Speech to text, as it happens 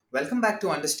Welcome back to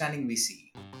Understanding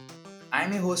VC.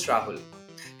 I'm your host Rahul.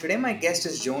 Today my guest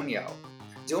is Joan Yao.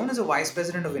 Joan is a vice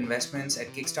president of investments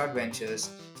at Kickstart Ventures,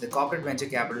 the corporate venture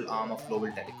capital arm of Global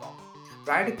Telecom.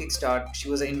 Prior to Kickstart, she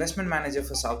was an investment manager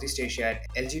for Southeast Asia at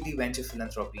LGT Venture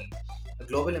Philanthropy, a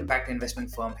global impact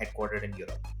investment firm headquartered in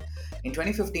Europe. In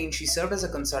 2015, she served as a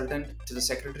consultant to the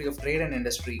Secretary of Trade and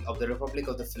Industry of the Republic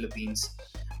of the Philippines,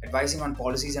 advising on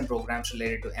policies and programs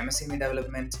related to MSME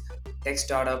development, tech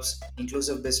startups,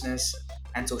 inclusive business,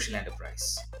 and social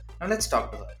enterprise. Now let's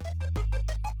talk to her.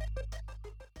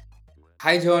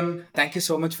 Hi, John. Thank you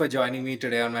so much for joining me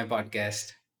today on my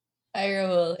podcast. Hi,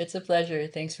 Rahul. It's a pleasure.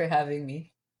 Thanks for having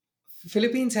me.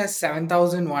 Philippines has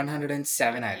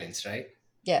 7,107 islands, right?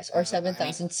 Yes, or I mean,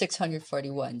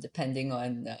 7,641, depending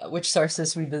on which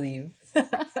sources we believe.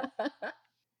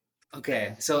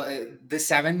 okay. So the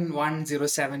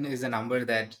 7,107 is a number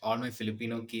that all my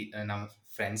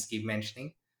friends keep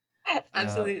mentioning. Uh,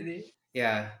 Absolutely.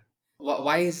 yeah.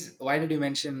 Why did you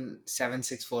mention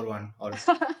 7,641 or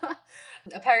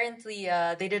Apparently,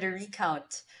 they did a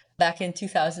recount back in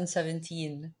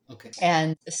 2017 okay.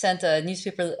 and sent a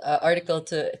newspaper article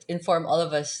to inform all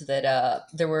of us that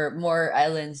there were more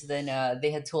islands than they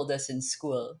had told us in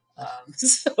school.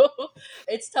 So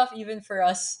it's tough even for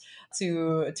us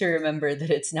to remember that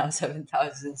it's now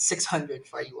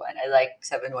 7,641. I like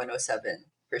 7,107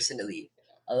 personally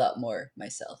a lot more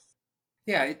myself.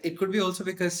 Yeah, it could be also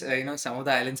because some of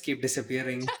the islands keep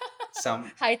disappearing,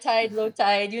 some High tide, low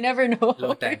tide, you never low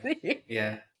know, tide. really.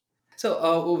 Yeah.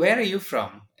 So where are you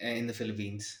from in the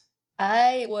Philippines?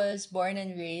 I was born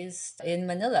and raised in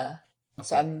Manila.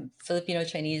 So Okay. I'm Filipino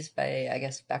Chinese by, I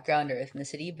guess, background or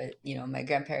ethnicity, but my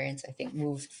grandparents I think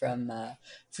moved from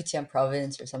Fujian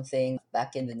province or something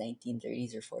back in the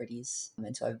 1930s or 40s,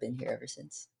 and so I've been here ever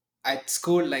since. At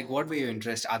school, like what were your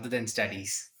interests other than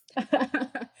studies?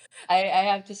 I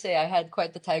have to say I had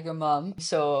quite the tiger mom,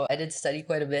 so I did study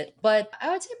quite a bit. But I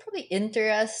would say probably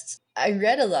interests. I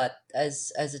read a lot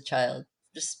as a child,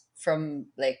 just from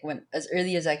like when as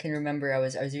early as I can remember. I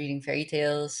was reading fairy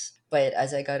tales, but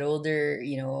as I got older,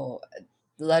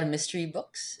 a lot of mystery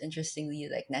books. Interestingly,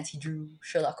 like Nancy Drew,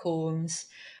 Sherlock Holmes,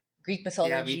 Greek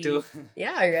Yeah, me too. mythology.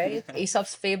 Yeah, right.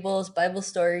 Aesop's fables, Bible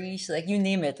stories, like you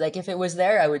name it. Like if it was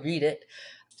there, I would read it.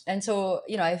 And so,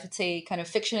 I would say kind of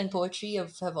fiction and poetry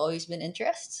have always been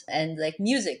interests, and like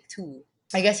music too.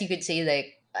 I guess you could say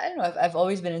like I don't know. I've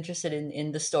always been interested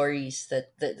in the stories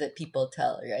that people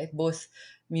tell, right? Both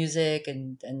music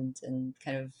and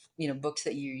kind of books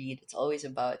that you read. It's always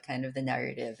about kind of the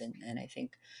narrative, and I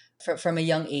think from a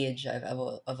young age, I've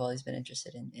always been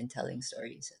interested in telling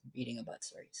stories and reading about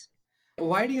stories.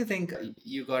 Why do you think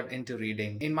you got into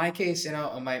reading? In my case,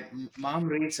 my mom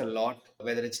reads a lot,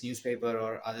 whether it's newspaper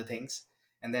or other things.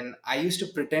 And then I used to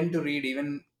pretend to read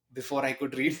even before I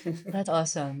could read That's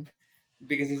awesome.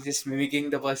 because it's just mimicking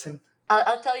the person.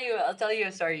 I'll tell you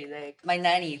a story. Like my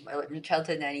nanny, my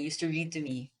childhood nanny, used to read to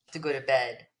me to go to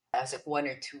bed. I was like one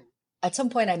or two. At some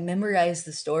point, I memorized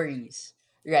the stories.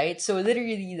 Right, so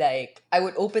literally, like I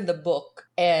would open the book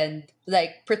and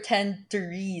like pretend to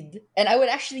read, and I would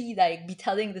actually like be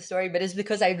telling the story, but it's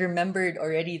because I remembered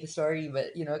already the story,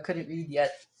 but I couldn't read yet.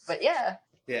 But yeah,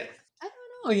 Yeah. I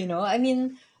don't know. I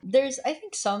mean, there's I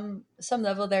think some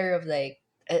level there of like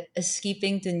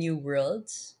escaping to new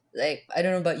worlds. Like I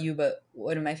don't know about you, but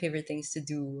one of my favorite things to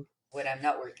do when I'm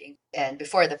not working and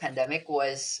before the pandemic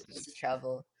was to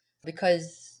travel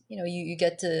because you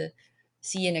get to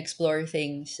see and explore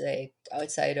things like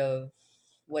outside of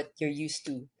what you're used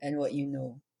to and what you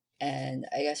know. And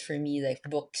I guess for me, like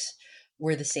books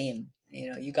were the same.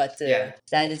 You got to Yeah.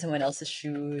 stand in someone else's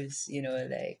shoes,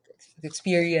 like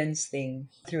experience things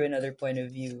through another point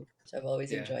of view. So I've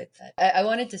always Yeah. enjoyed that. I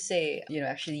wanted to say,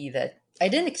 actually that I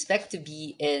didn't expect to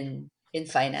be in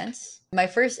finance. My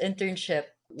first internship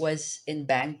was in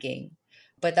banking,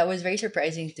 but that was very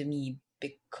surprising to me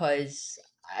because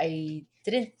I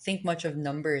didn't think much of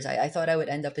numbers. I thought I would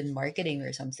end up in marketing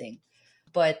or something.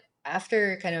 But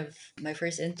after kind of my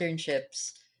first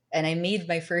internships, and I made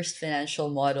my first financial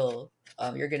model,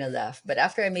 you're gonna laugh. But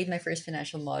after I made my first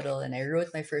financial model and I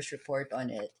wrote my first report on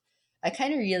it, I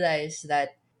kind of realized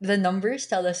that the numbers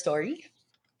tell a story.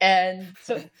 And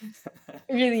so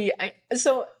really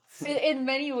in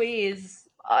many ways,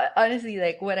 honestly,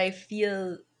 like what I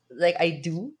feel like I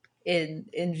do in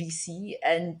VC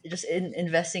and just in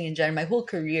investing in general, my whole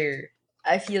career,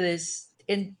 I feel is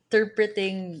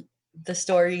interpreting the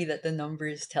story that the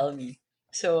numbers tell me.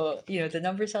 So the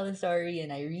numbers tell the story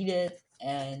and I read it,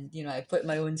 and I put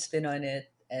my own spin on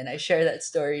it, and I share that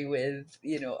story with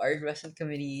our investment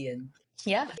committee. And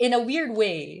yeah, in a weird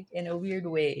way,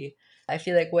 I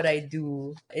feel like what I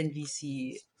do in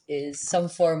VC is some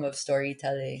form of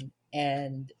storytelling,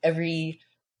 and every,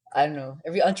 I don't know,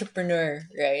 every entrepreneur,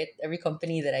 right? Every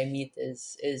company that I meet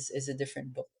is a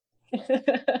different book.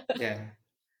 Yeah.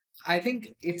 I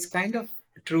think it's kind of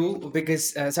true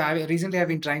because so I recently I've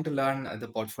been trying to learn the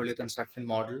portfolio construction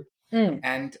model, Mm.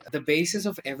 and the basis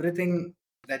of everything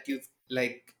that you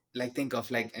think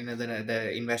of, like,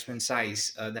 the investment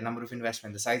size, the number of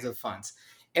investment, the size of funds,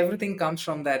 everything comes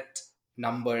from that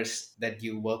numbers that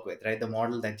you work with, right? The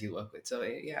model that you work with. So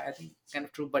yeah, I think kind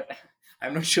of true, but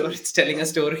I'm not sure it's telling a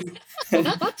story.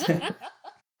 The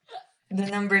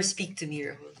numbers speak to me,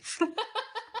 Rahul.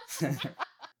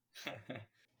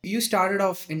 You started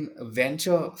off in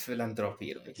venture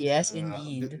philanthropy, right? Yes,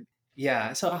 indeed.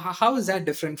 Yeah. So how is that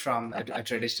different from a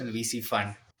traditional VC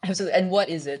fund? Absolutely. And what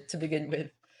is it to begin with?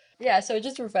 Yeah, so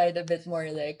just to provide a bit more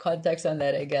like context on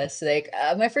that, I guess. Like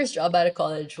my first job out of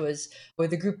college was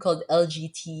with a group called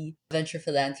LGT Venture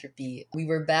Philanthropy. We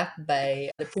were backed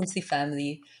by the princely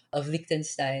family of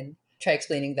Liechtenstein. Try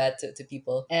explaining that to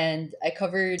people. And I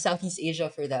covered Southeast Asia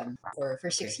for them for Okay.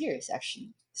 6 years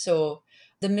actually. So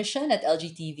the mission at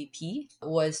LGTVP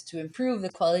was to improve the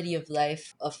quality of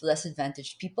life of less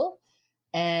advantaged people,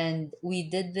 and we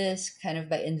did this kind of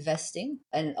by investing,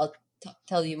 and I'll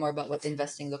tell you more about what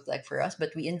investing looked like for us.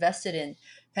 But we invested in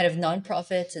kind of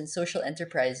nonprofits and social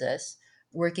enterprises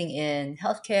working in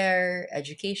healthcare,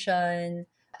 education,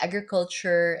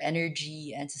 agriculture,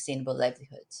 energy, and sustainable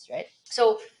livelihoods, right?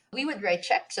 So we would write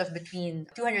checks of between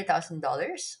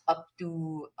 $200,000 up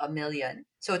to 1 million.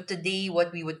 So today,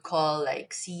 what we would call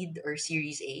like seed or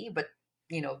Series A, but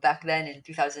back then in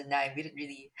 2009, we didn't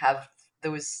really have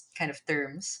those kind of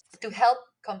terms to help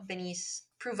companies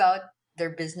prove out their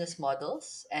business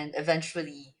models and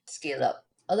eventually scale up.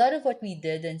 A lot of what we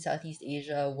did in Southeast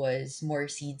Asia was more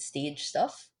seed stage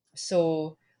stuff.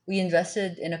 So we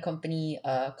invested in a company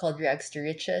called Rags to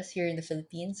Riches here in the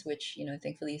Philippines, which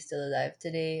thankfully is still alive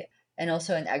today, and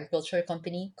also an agricultural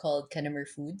company called Kennemer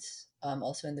Foods,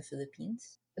 also in the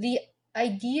Philippines. The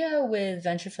idea with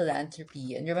venture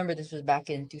philanthropy, and remember this was back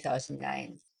in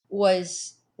 2009,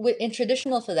 was in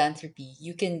traditional philanthropy,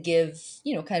 you can give,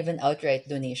 kind of an outright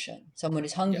donation. Someone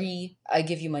is Yeah. hungry, I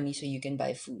give you money so you can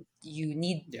buy food. You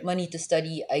need Yeah. money to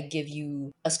study, I give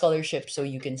you a scholarship so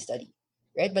you can study.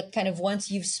 Right? But kind of once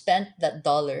you've spent that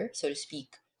dollar, so to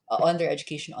speak, on their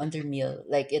education, on their meal,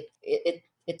 like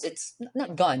it's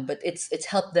not gone, but it's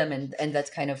helped them, and that's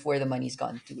kind of where the money's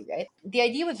gone to, right? The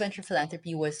idea with venture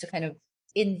philanthropy was to kind of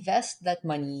invest that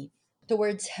money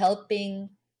towards helping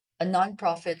a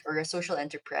nonprofit or a social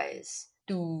enterprise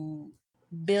to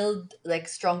build like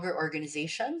stronger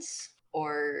organizations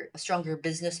or stronger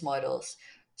business models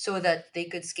so that they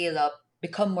could scale up,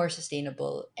 become more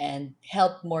sustainable, and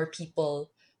help more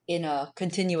people in a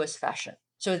continuous fashion.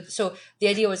 So the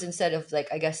idea was, instead of like,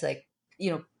 I guess, like, you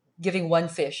know giving one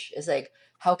fish, is like,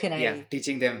 how can Yeah. I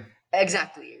Teaching them.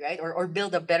 exactly, right, or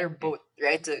build a better Yeah. boat,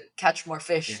 right, to catch more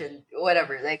fish Yeah. and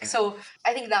whatever, like. Yeah. So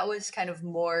I think that was kind of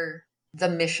more the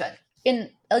mission.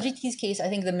 In LGT's case, I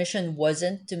think the mission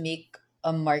wasn't to make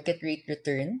a market rate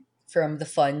return from the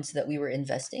funds that we were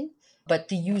investing, but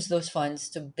to use those funds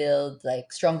to build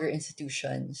like stronger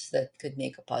institutions that could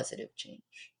make a positive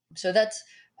change. So that's,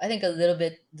 I think, a little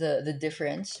bit the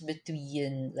difference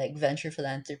between like venture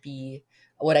philanthropy,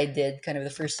 what I did kind of the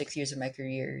first 6 years of my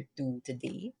career, to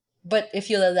today. But if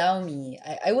you'll allow me,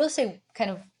 I will say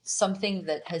kind of something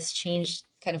that has changed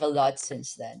kind of a lot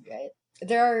since then, right?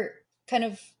 There are kind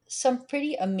of some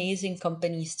pretty amazing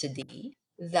companies today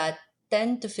that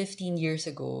 10 to 15 years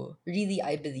ago, really,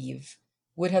 I believe,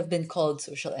 would have been called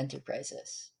social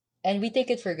enterprises. And we take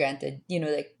it for granted,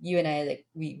 like you and I, like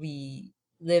we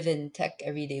live in tech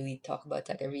every day, we talk about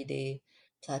tech every day,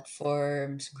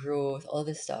 platforms, growth, all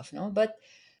this stuff, no? But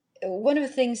one of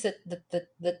the things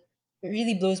that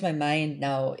really blows my mind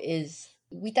now is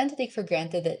we tend to take for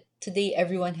granted that today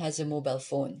everyone has a mobile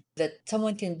phone, that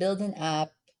someone can build an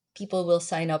app, people will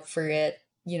sign up for it,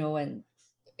 and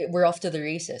we're off to the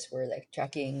races. We're like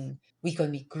tracking week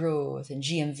on week growth and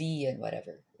GMV and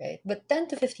whatever, right? But 10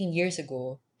 to 15 years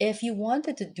ago, if you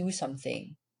wanted to do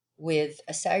something with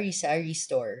a sari sari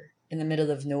store in the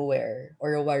middle of nowhere,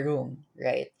 or a warung,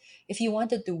 right? If you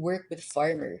wanted to work with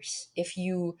farmers, if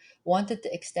you wanted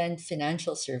to extend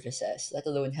financial services, let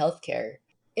alone healthcare,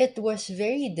 it was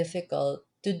very difficult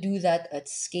to do that at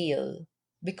scale,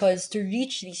 because to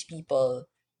reach these people,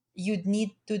 you'd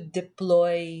need to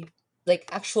deploy like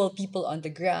actual people on the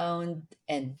ground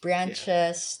and Yeah.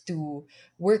 branches to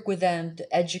work with them,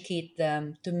 to educate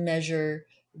them, to measure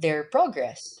their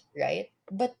progress, right?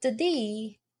 But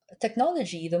today,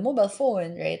 technology, the mobile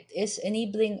phone, right, is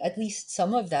enabling at least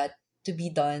some of that to be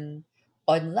done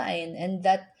online, and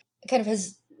that kind of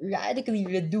has radically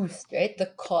reduced, right, the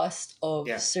cost of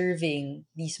Yeah. serving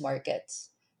these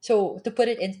markets. So to put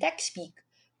it in tech speak,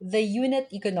 the unit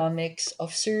economics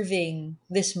of serving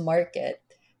this market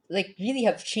like really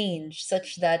have changed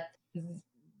such that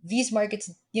these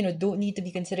markets, don't need to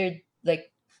be considered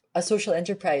like a social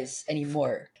enterprise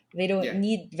anymore. They don't Yeah.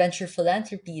 need venture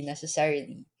philanthropy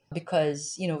necessarily,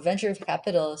 because venture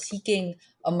capital seeking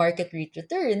a market rate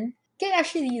return can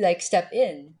actually like step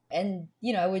in. And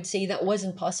I would say that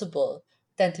wasn't possible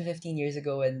 10 to 15 years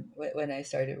ago when I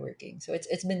started working. So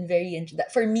it's been very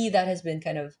that for me, that has been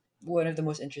kind of one of the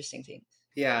most interesting things.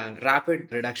 Yeah,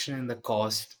 rapid reduction in the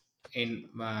cost in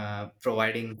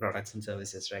providing products and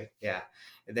services, right? Yeah,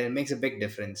 that makes a big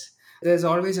difference. There's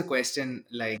always a question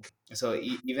like, so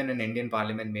even in Indian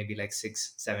Parliament, maybe like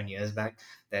 6 7 years back,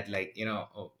 that like,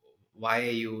 oh, why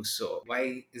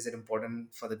is it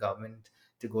important for the government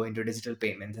to go into digital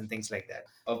payments and things like that?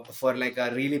 For like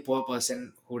a really poor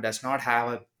person who does not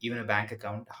have even a bank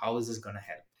account, how is this going to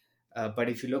help? But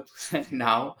if you look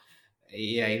now,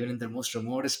 yeah, even in the most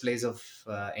remotest place of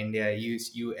India,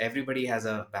 you everybody has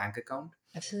a bank account,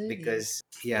 Absolutely. because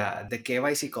yeah, the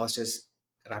KYC cost has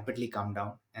rapidly come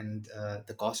down, and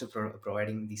the cost of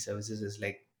providing these services is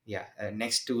like, yeah,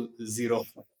 next to zero.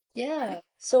 Yeah.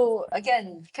 So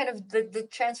again, kind of the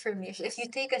transformation. If you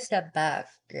take a step back,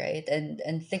 right,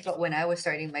 and think about when I was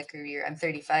starting my career, I'm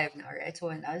 35 now, right? So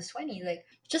when I was 20, like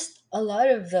just a lot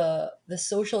of the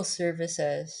social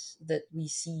services that we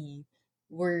see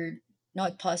were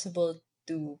not possible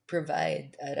to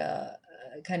provide at a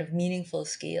kind of meaningful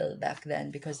scale back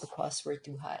then because the costs were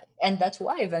too high. And that's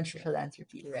why venture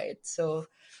philanthropy, right? So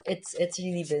it's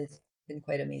really been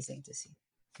quite amazing to see.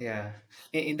 Yeah,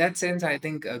 in that sense, I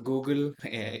think Google,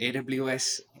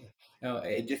 AWS,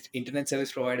 just internet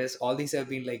service providers, all these have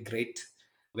been like great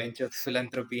venture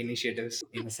philanthropy initiatives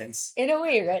in a sense. In a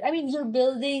way, right? I mean, you're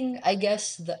building, I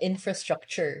guess, the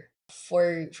infrastructure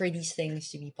for these things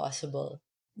to be possible.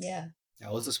 Yeah. Yeah,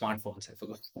 also smartphones, I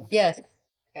forgot. Yes.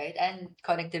 Right. And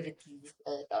connectivity.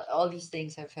 All these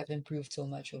things have improved so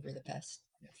much over the past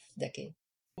decade.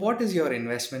 What is your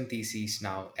investment thesis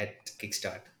now at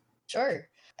Kickstart? Sure.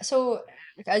 So,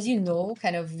 as you know,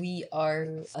 kind of we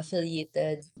are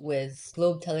affiliated with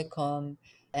Globe Telecom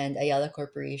and Ayala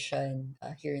Corporation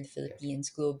here in the Yeah.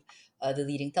 Philippines. Globe, the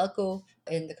leading telco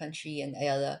in the country, and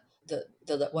Ayala, the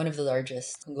one of the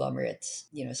largest conglomerates,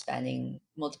 spanning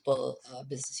multiple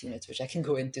business units, which I can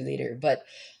go into later. But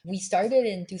we started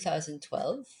in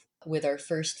 2012 with our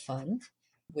first fund,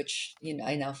 which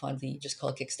I now fondly just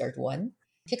call Kickstart One.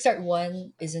 Kickstart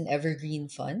One is an evergreen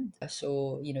fund.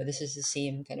 So, this is the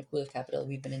same kind of pool of capital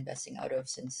we've been investing out of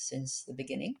since the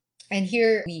beginning. And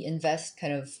here we invest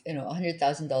kind of,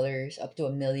 $100,000 up to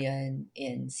 1 million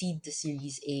in seed to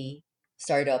Series A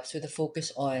startups with a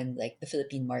focus on like the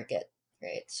Philippine market,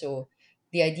 right? So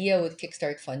the idea with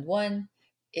Kickstart Fund One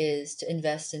is to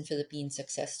invest in Philippine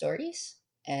success stories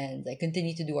and like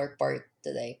continue to do our part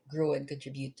to like grow and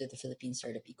contribute to the Philippine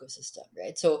startup ecosystem,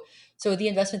 right? So the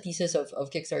investment thesis of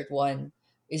Kickstart One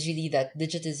is really that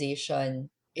digitization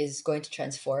is going to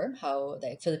transform how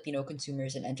like Filipino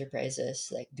consumers and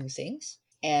enterprises like do things.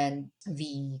 And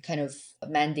the kind of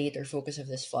mandate or focus of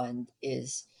this fund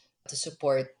is to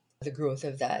support the growth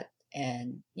of that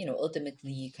and,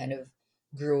 ultimately kind of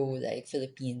grow like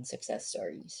Philippine success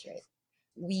stories, right?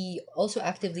 We also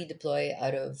actively deploy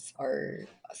out of our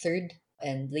third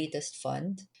and latest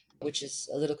fund, which is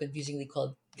a little confusingly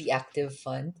called the Active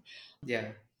Fund. Yeah.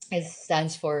 It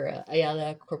stands for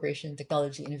Ayala Corporation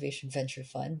Technology Innovation Venture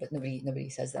Fund, but nobody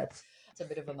says that. It's a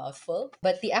bit of a mouthful.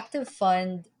 But the Active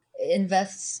Fund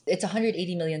invests. It's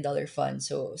 $180 million fund,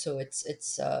 so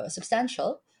it's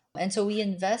substantial. And so we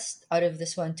invest out of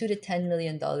this one $2 to $10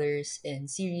 million in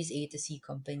Series A to C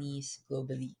companies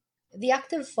globally. The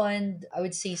Active Fund, I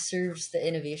would say, serves the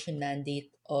innovation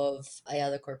mandate of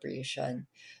Ayala Corporation,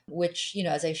 which,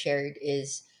 as I shared,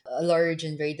 is a large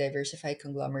and very diversified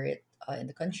conglomerate in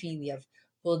the country. We have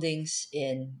holdings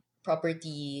in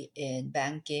property, in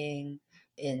banking,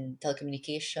 in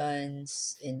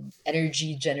telecommunications, in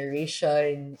energy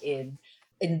generation, in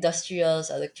industrials,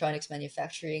 electronics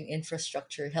manufacturing,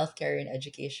 infrastructure, healthcare, and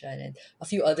education, and a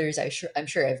few others I'm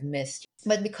sure I've missed.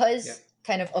 But Yeah. because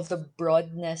kind of the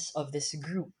broadness of this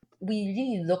group, we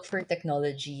really look for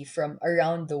technology from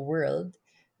around the world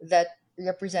that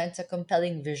represents a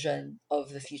compelling vision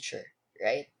of the future,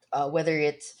 right? Whether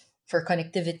it's for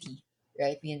connectivity,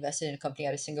 right? We invested in a company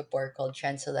out of Singapore called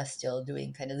Transcelestial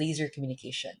doing kind of laser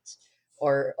communications.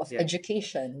 or of Yeah.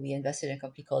 education. We invested in a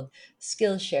company called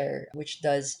Skillshare, which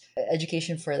does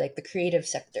education for like the creative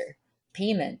sector.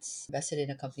 Payments, invested in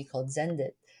a company called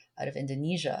Zendit out of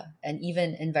Indonesia, and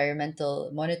even environmental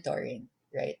monitoring,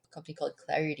 right? A company called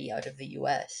Clarity out of the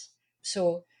US.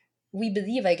 So we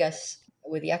believe, I guess,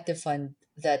 with the active fund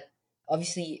that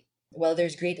obviously, while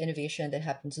there's great innovation that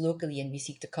happens locally and we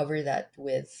seek to cover that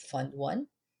with Fund One,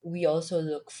 we also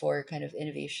look for kind of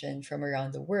innovation from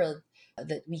around the world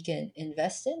that we can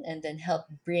invest in and then help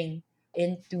bring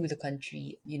into the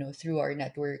country, through our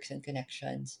networks and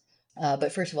connections.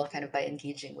 But first of all, kind of by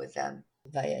engaging with them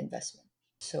via investment.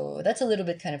 So that's a little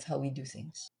bit kind of how we do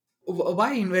things.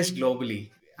 Why invest globally?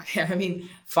 I mean,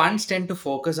 funds tend to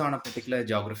focus on a particular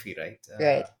geography, right?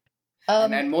 Right.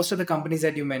 And Um, most of the companies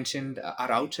that you mentioned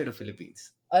are outside of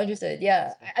Philippines. Understood.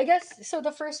 Yeah. I guess so.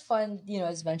 The first fund,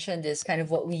 as mentioned, is kind of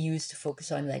what we use to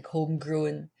focus on like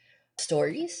homegrown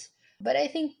stories. But I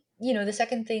think, the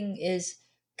second thing is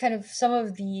kind of some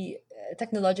of the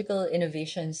technological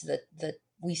innovations that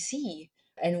we see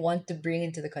and want to bring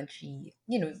into the country,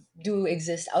 do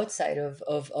exist outside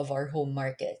of our home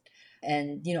market.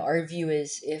 And, our view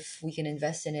is if we can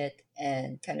invest in it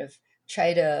and kind of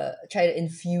try to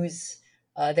infuse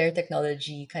their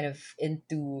technology kind of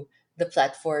into the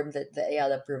platform that the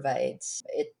Ayala provides,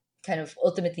 it kind of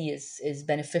ultimately is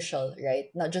beneficial, right?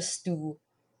 Not just to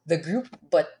the group,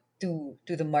 but to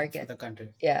the For market. the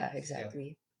country. Yeah, Yeah.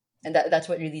 exactly. And that's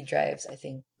what really drives, I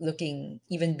think, looking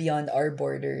even beyond our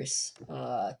borders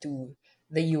to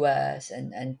the US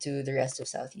and to the rest of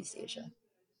Southeast Asia.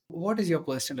 What is your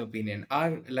personal opinion?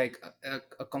 Are like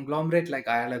a conglomerate like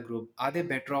Ayala Group, are they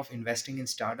better off investing in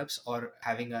startups or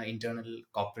having an internal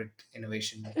corporate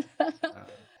innovation? Uh,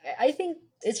 I think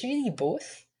it's really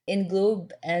both. In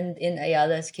Globe and in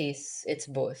Ayala's case, it's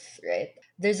both, right?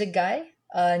 There's a guy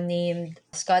named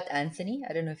Scott Anthony.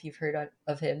 I don't know if you've heard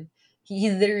of him. He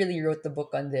literally wrote the book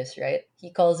on this, right?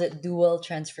 He calls it dual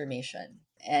transformation.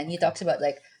 And he okay. talks about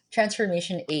like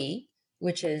transformation A,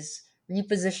 which is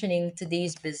repositioning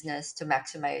today's business to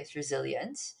maximize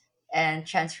resilience, and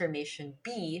transformation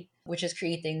B, which is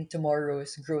creating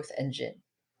tomorrow's growth engine,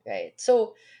 right?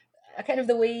 So kind of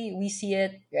the way we see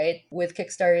it, right, with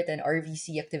Kickstart and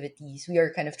RVC activities, we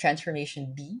are kind of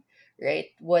transformation B, right?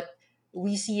 What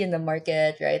we see in the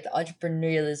market, right?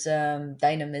 Entrepreneurialism,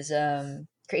 dynamism,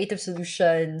 creative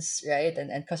solutions, right?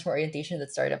 And customer orientation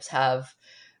that startups have.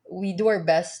 We do our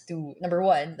best to, number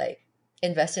one, like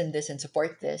invest in this and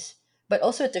support this, but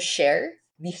also to share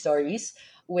these stories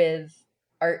with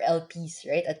our LPs,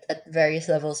 right? At various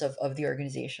levels of the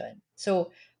organization.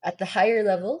 So at the higher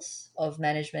levels of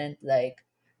management, like,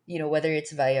 whether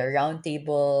it's via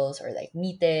roundtables or like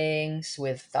meetings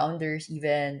with founders,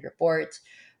 even reports,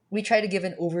 we try to give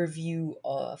an overview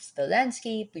of the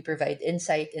landscape. We provide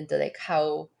insight into like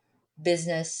how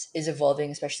business is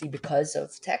evolving, especially because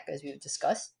of tech, as we've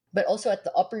discussed. But also at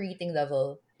the operating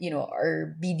level,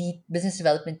 our BD business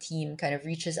development team kind of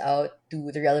reaches out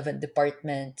to the relevant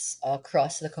departments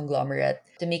across the conglomerate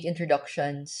to make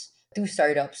introductions to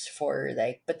startups for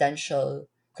like potential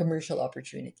commercial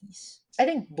opportunities. I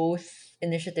think both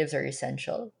initiatives are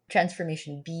essential.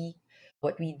 Transformation B,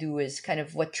 what we do is kind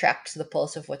of what tracks the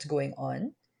pulse of what's going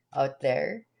on out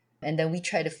there. And then we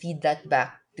try to feed that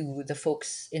back to the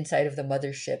folks inside of the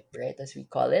mothership, right, as we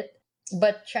call it.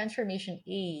 But transformation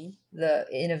A, the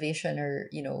innovation or,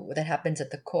 that happens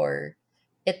at the core,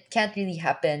 it can't really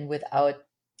happen without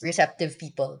receptive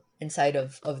people inside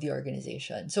of the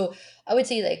organization. So I would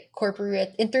say like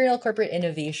internal corporate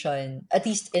innovation, at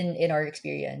least in our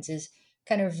experience, is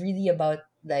kind of really about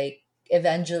like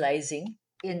evangelizing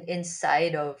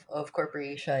inside of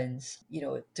corporations,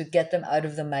 to get them out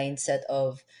of the mindset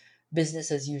of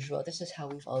business as usual. This is how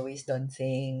we've always done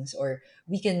things, or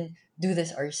we can do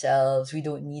this ourselves. We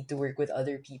don't need to work with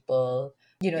other people.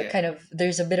 Yeah. Kind of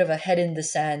there's a bit of a head in the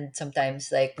sand sometimes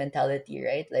like mentality,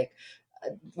 right? Like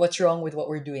what's wrong with what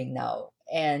we're doing now?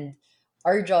 And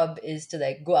our job is to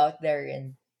like go out there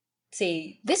and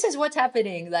say this is what's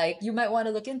happening, like you might want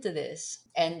to look into this.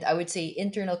 And I would say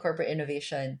internal corporate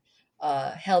innovation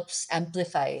helps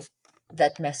amplify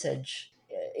that message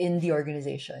in the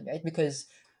organization, right? Because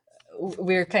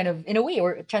we're kind of in a way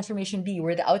we're transformation B,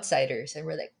 we're the outsiders and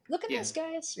we're like, look at Yeah. us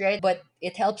guys, right? But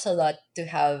it helps a lot to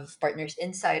have partners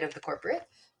inside of the corporate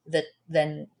that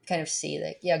then kind of say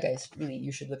like, yeah guys, really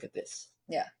you should look at this.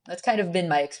 Yeah, that's kind of been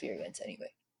my experience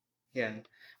anyway. Yeah.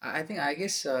 I think, I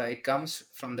guess it comes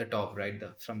from the top, right?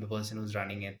 From the person who's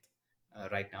running it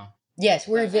right now. Yes,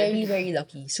 we're I very, believe. very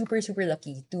lucky. Super, super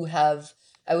lucky to have,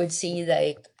 I would say,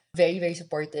 like, very, very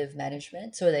supportive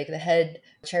management. So, like, the head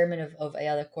chairman of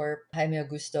Ayala Corp, Jaime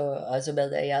Augusto Zobel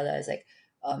de Ayala, is like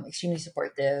extremely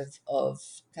supportive of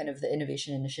kind of the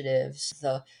innovation initiatives.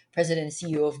 The president and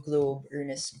CEO of Globe,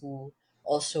 Ernest Gu,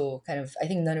 also kind of, I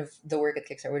think none of the work at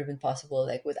Kickstarter would have been possible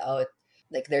like without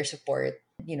like their support.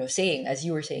 Saying, as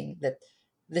you were saying, that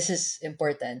this is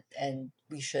important and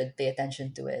we should pay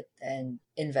attention to it and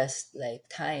invest like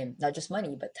time, not just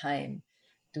money but time,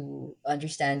 to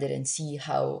understand it and see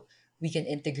how we can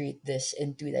integrate this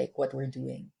into like what we're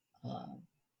doing. um,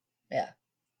 yeah.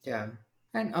 Yeah.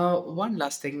 And one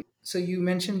last thing. So you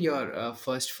mentioned your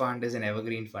first fund is an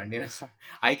evergreen fund.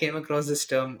 I came across this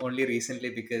term only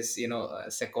recently because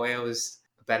Sequoia was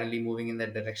apparently moving in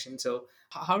that direction. So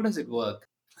how does it work?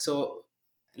 So,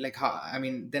 like, how? I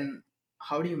mean, then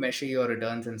how do you measure your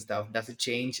returns and stuff? Does it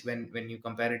change when you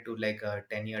compare it to like a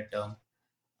 10-year term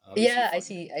VC Yeah, I fund?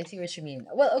 see. I see what you mean.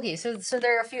 Well, okay, so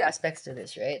there are a few aspects to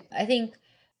this, right? I think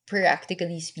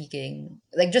practically speaking,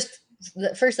 like just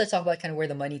first let's talk about kind of where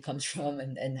the money comes from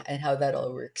and how that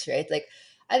all works, right? Like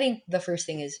I think the first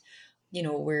thing is,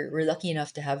 we're lucky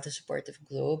enough to have the support of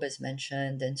Globe as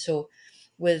mentioned. And so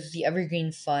with the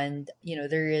Evergreen Fund,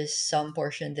 there is some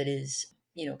portion that is,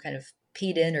 kind of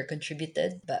paid in or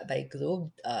contributed by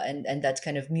Globe, and that's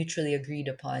kind of mutually agreed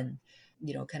upon,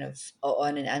 kind of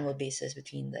on an annual basis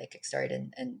between like Kickstart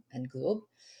and Globe.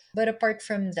 But apart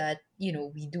from that,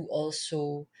 we do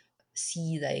also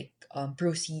see like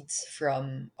proceeds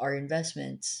from our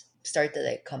investments start to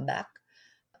like come back.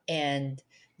 And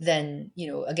then,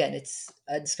 again, it's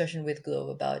a discussion with Globe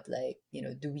about like,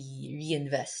 do we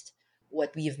reinvest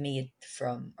what we have made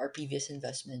from our previous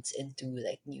investments into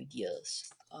like new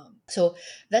deals. So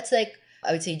that's like,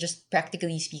 I would say, just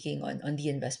practically speaking on the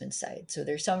investment side. So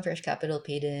there's some fresh capital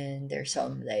paid in, there's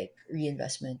some like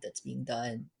reinvestment that's being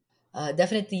done.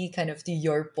 Definitely kind of to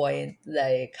your point,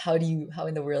 like how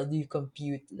in the world do you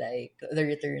compute like the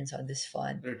returns on this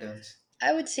fund? Returns.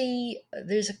 I would say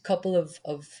there's a couple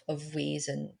of ways,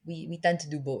 and we tend to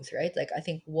do both, right? Like, I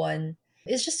think one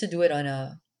is just to do it on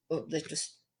a like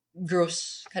just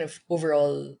gross kind of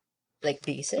overall like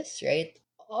basis, right?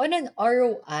 On an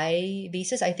ROI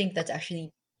basis, I think that's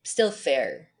actually still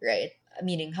fair, right?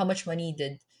 Meaning, how much money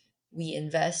did we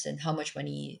invest and how much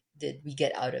money did we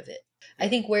get out of it? I Yeah.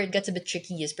 think where it gets a bit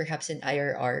tricky is perhaps in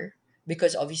IRR,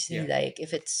 because obviously, Yeah. like,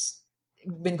 if it's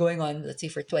been going on, let's say,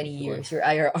 for 20 Well, years, your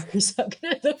IRR is not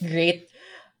going to look great.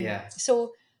 yeah.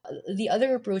 So the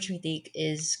other approach we take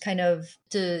is kind of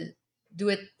to do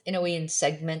it in a way in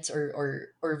segments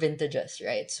or vintages,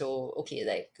 right? So okay,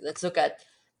 like let's look at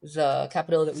the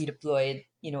capital that we deployed,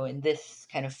 in this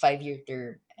kind of 5-year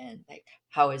term, and like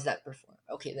how is that perform?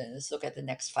 Okay, then let's look at the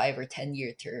next 5 or 10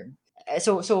 year term.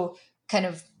 So kind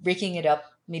of breaking it up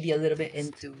maybe a little bit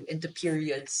into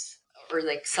periods or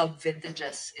like sub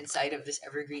vintages inside of this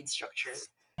evergreen structure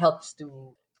helps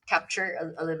to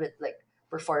capture a little bit like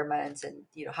performance and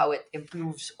how it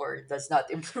improves or does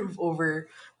not improve over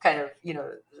kind of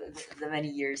the many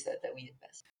years that we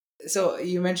invest. So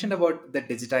you mentioned about the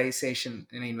digitization,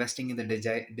 investing in the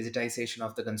digitization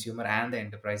of the consumer and the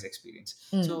enterprise experience.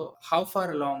 Mm. So how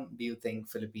far along do you think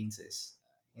Philippines is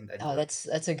in that Oh, journey?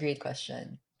 that's a great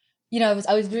question. I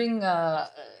was doing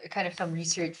kind of some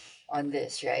research on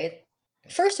this, right?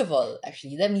 First of all,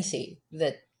 actually, let me say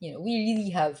that we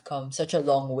really have come such a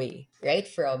long way, right,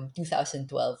 from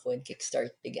 2012 when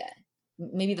Kickstart began.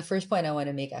 Maybe the first point I want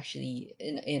to make actually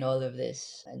in all of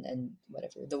this and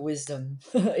whatever the wisdom,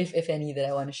 if any, that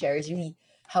I want to share is really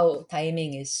how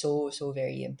timing is so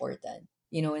very important.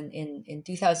 In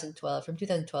 2012, from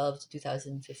 2012 to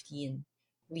 2015,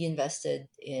 we invested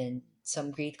in some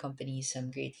great companies,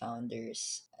 some great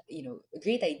founders,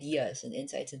 great ideas and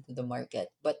insights into the market.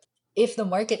 But if the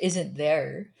market isn't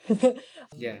there,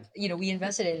 Yeah. we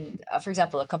invested in, for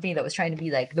example, a company that was trying to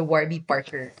be like the Warby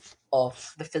Parker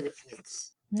of the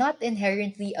Philippines. Not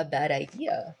inherently a bad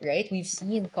idea, right? We've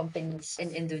seen companies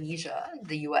in Indonesia,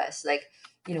 the US, like,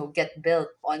 get built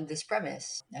on this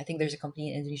premise. I think there's a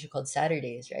company in Indonesia called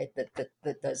Saturdays, right?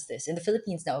 That does this. In the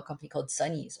Philippines now, a company called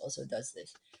Sunny's also does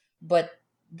this. But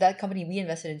that company we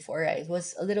invested in Foray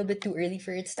was a little bit too early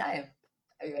for its time,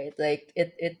 right? Like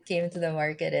it came into the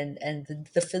market, and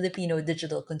the Filipino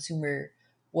digital consumer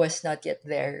was not yet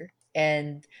there,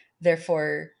 and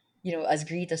therefore, as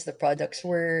great as the products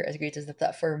were, as great as the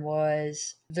platform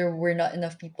was, there were not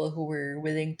enough people who were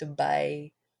willing to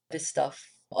buy this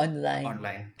stuff online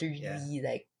Online. to Yeah. really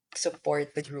like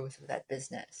support the growth of that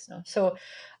business, no? So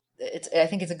I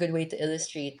think it's a good way to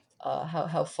illustrate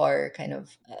how far kind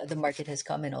of the market has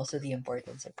come, and also the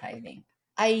importance of timing.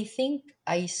 I think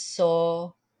I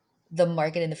saw the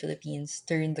market in the Philippines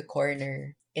turn the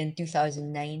corner in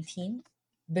 2019.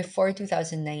 Before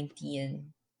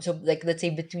 2019, So like let's say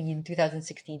between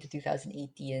 2016 to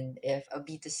 2018, if a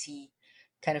B2C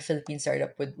kind of Philippine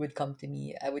startup would come to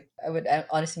me, I would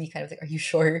honestly be kind of like, are you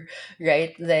sure?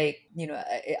 Right? Like,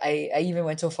 I even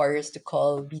went so far as to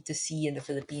call B2C in the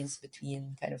Philippines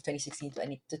between kind of 2016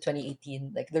 to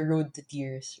 2018 like the road to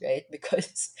tears, right?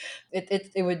 Because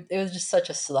it was just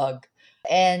such a slug.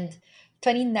 And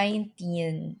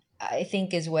 2019 I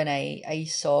think is when I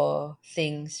saw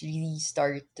things really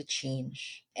start to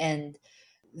change. And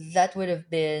that would have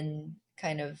been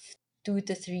kind of 2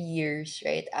 to 3 years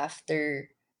right after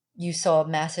you saw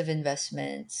massive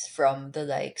investments from the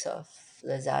likes of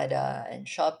Lazada and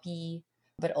Shopee,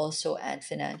 but also Ant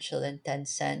Financial and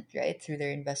Tencent, right, through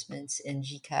their investments in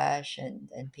Gcash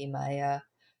and Paymaya.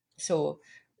 So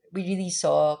we really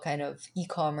saw kind of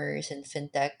e-commerce and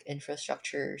fintech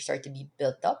infrastructure start to be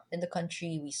built up in the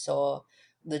country. We saw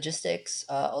logistics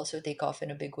also take off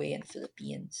in a big way in the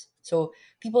Philippines. So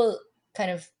people kind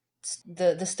of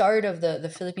the start of the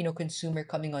Filipino consumer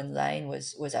coming online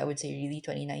was I would say really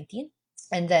 2019,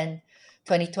 and then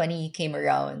 2020 came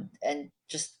around and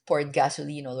just poured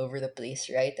gasoline all over the place,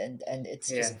 right? And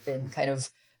it's Yeah, just been kind of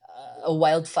a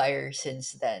wildfire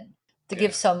since then. To yeah,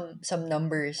 give some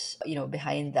numbers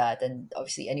behind that, and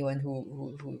obviously anyone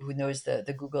who knows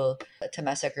the Google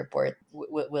Temasek report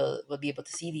will be able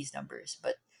to see these numbers.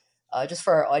 But just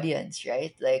for our audience,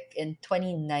 right? Like in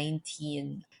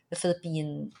 2019, the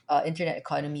Philippine internet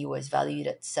economy was valued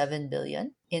at 7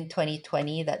 billion. In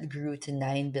 2020, that grew to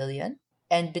 9 billion.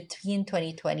 And between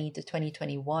 2020 to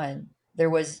 2021, there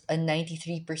was a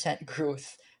 93%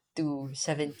 growth to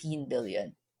 17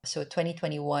 billion. So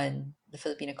 2021, the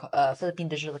Philippine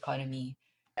digital economy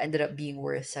ended up being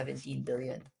worth 17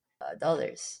 billion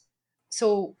dollars.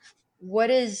 So what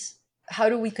is how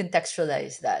do we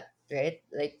contextualize that, right?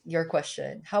 Like your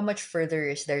question, how much further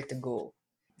is there to go?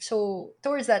 So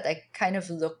towards that, I kind of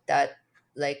looked at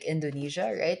like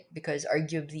Indonesia, right? Because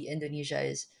arguably Indonesia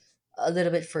is a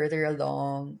little bit further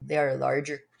along. They are a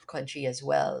larger country as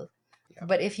well. yeah,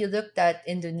 But if you looked at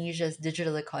Indonesia's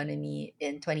digital economy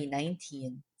in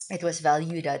 2019, it was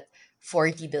valued at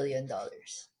 $40 billion.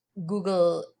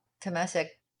 Google Temasek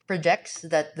projects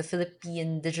that the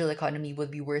Philippine digital economy will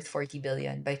be worth 40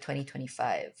 billion by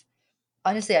 2025.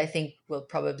 Honestly, I think we'll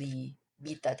probably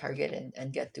beat that target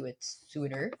and get to it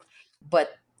sooner.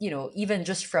 But, even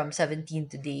just from 17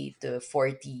 today to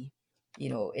 40,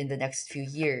 in the next few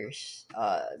years,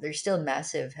 there's still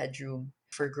massive headroom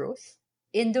for growth.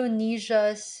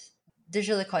 Indonesia's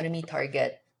digital economy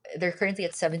target, they're currently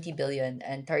at 70 billion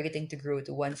and targeting to grow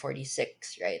to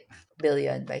 146, right,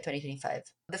 billion by 2025.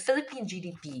 The Philippine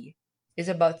GDP is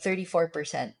about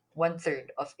 34%, one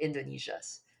third of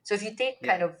Indonesia's. So if you take yeah,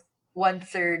 kind of one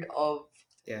third of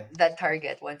yeah, that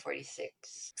target,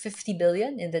 146, 50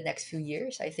 billion in the next few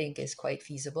years, I think is quite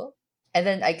feasible. And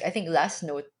then I think last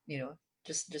note,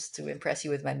 just to impress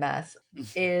you with my math,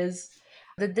 is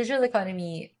the digital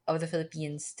economy of the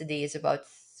Philippines today is about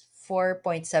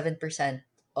 4.7%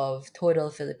 of total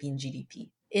Philippine GDP.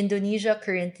 Indonesia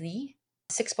currently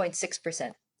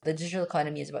 6.6%. The digital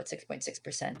economy is about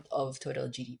 6.6% of total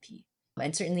GDP.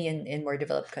 And certainly in more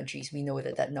developed countries, we know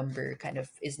that that number kind of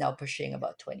is now pushing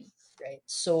about 20, right?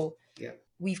 So yeah,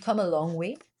 we've come a long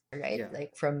way, right? yeah.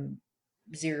 Like from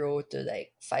 0 to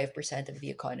like 5% of the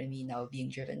economy now being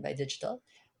driven by digital.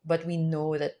 But we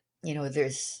know that,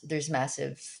 there's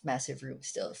massive room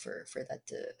still for that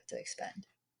to expand.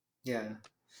 Yeah,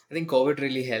 I think COVID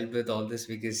really helped with all this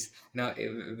because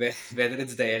whether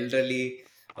it's the elderly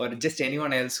or just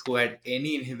anyone else who had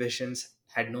any inhibitions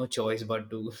had no choice but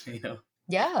to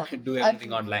Yeah. do I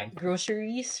everything online.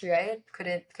 groceries, right?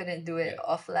 Couldn't do it Yeah,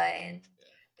 offline.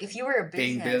 If you were a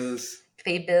paying business, bills.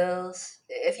 pay bills.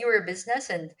 If you were a business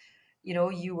and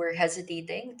you were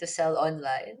hesitating to sell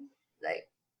online, like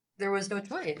there was no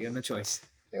You have no choice. choice.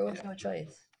 There was Yeah, no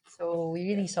choice. So we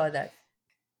yeah. really saw that.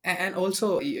 And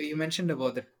also, you mentioned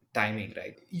about the timing,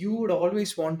 right? You would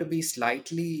always want to be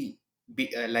slightly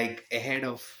like ahead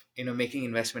of making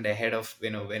investment ahead of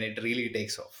when it really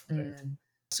takes off, right? Mm,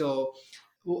 So,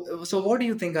 so what do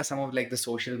you think are some of like the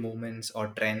social movements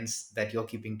or trends that you're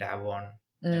keeping tab on,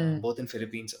 mm, both in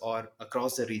Philippines or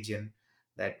across the region,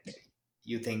 that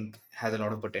you think has a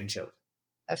lot of potential?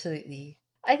 absolutely.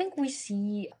 I think we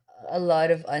see a lot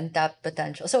of untapped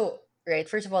potential. So, right,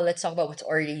 first of all, let's talk about what's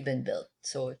already been built.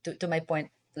 So, to my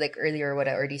point, like earlier, what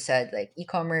I already said, like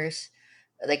e-commerce,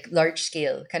 like large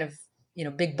scale, kind of,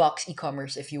 big box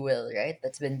e-commerce, if you will, right?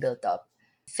 That's been built up.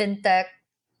 Fintech,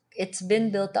 it's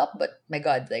been built up, but my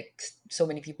God, like so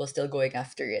many people still going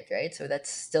after it, right? So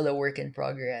that's still a work in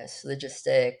progress.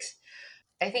 Logistics.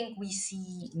 I think we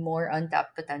see more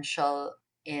untapped potential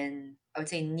in, I would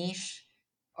say, niche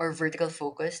or vertical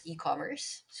focused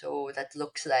e-commerce. So that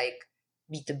looks like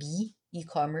B2B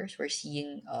e-commerce. We're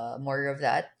seeing more of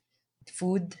that.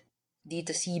 Food,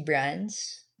 D2C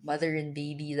brands, mother and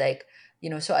baby, like,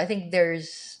 so I think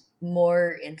there's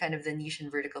more in kind of the niche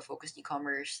and vertical focused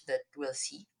e-commerce that we'll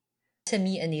see.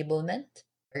 SME enablement,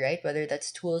 right? Whether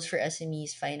that's tools for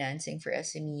SMEs, financing for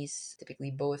SMEs,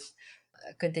 typically both,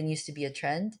 continues to be a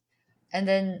trend. And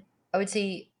then I would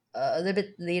say a little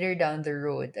bit later down the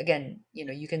road, again,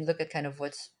 you can look at kind of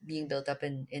what's being built up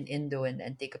in Indo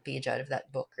and take a page out of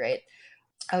that book, right?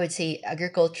 I would say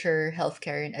agriculture,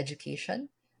 healthcare, and education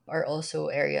are also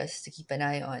areas to keep an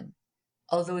eye on.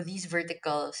 Although these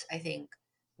verticals, I think,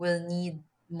 will need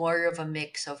more of a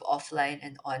mix of offline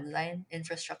and online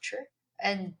infrastructure.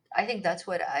 And I think that's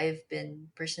what I've been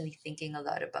personally thinking a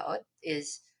lot about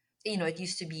is, it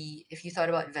used to be, if you thought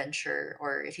about venture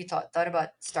or if you thought about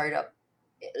startup,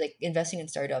 like investing in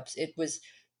startups, it was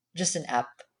just an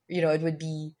app. It would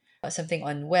be something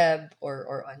on web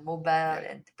or on mobile, Yeah.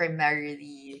 and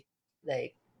primarily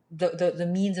like the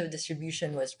means of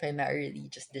distribution was primarily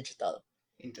just digital.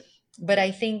 Inter. But Yeah.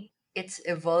 I think it's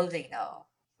evolving now.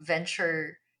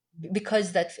 Venture,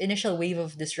 because that initial wave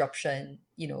of disruption,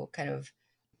 kind of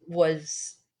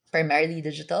was primarily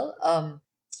digital.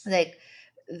 Like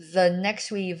the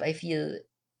next wave, I feel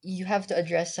you have to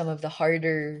address some of the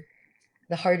harder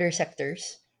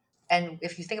sectors. And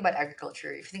if you think about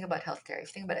agriculture, if you think about healthcare, if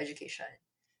you think about education,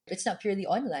 it's not purely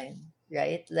online,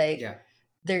 right? Like Yeah.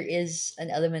 there is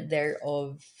an element there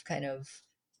of kind of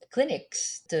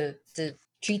clinics to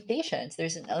treat patients.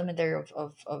 There's an element there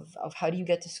of how do you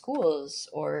get to schools,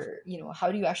 or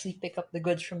how do you actually pick up the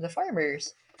goods from the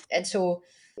farmers. And so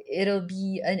it'll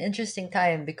be an interesting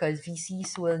time because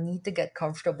VCs will need to get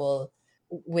comfortable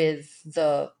with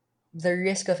the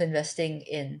risk of investing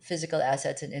in physical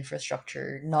assets and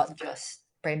infrastructure, not just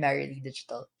primarily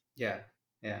digital. Yeah.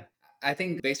 Yeah. I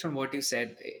think based on what you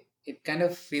said, it kind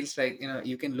of feels like,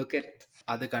 you can look at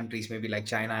other countries, maybe like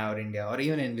China or India or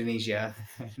even Indonesia,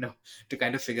 to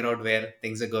kind of figure out where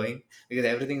things are going. Because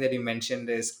everything that you mentioned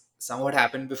is somewhat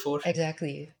happened before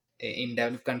Exactly. in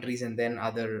developed countries and then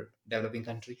other developing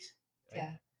countries, right?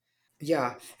 Yeah.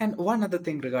 Yeah, and one other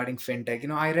thing regarding fintech,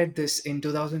 I read this in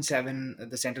 2007.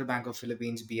 The Central Bank of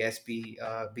Philippines (BSP)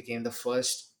 became the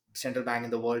first central bank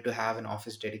in the world to have an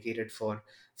office dedicated for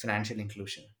financial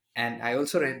inclusion. And I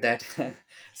also read that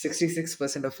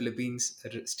 66% of Philippines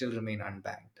still remain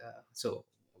unbanked. So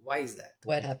why is that?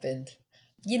 What happened?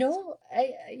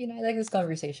 I like this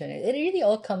conversation. It really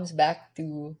all comes back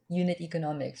to unit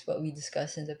economics, what we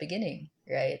discussed in the beginning,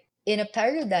 right? In a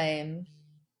paradigm,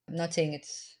 I'm not saying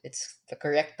it's the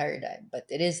correct paradigm, but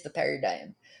it is the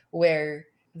paradigm where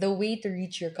the way to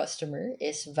reach your customer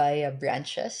is via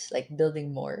branches, like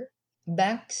building more.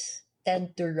 Banks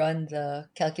tend to run the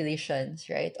calculations,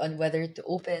 right, on whether to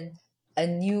open a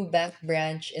new bank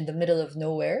branch in the middle of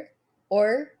nowhere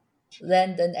or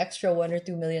lend an extra $1 or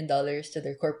 $2 million to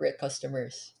their corporate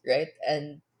customers, right?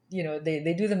 And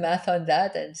they do the math on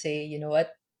that and say, you know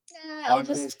what, nah, I'll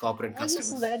just Always corporate I'll just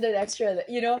customers. lend an extra.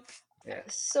 Yeah.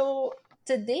 So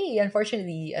today,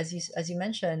 unfortunately, as you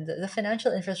mentioned, the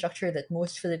financial infrastructure that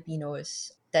most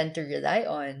Filipinos tend to rely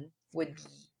on would be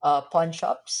pawn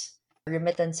shops,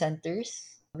 remittance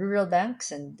centers, rural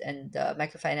banks, and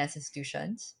microfinance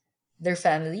institutions. Their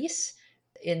families.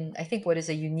 In, I think, what is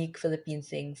a unique Philippine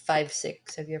thing,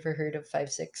 5-6. Have you ever heard of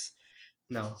 5-6?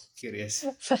 No, curious.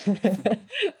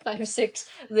 5-6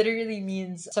 literally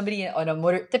means somebody on a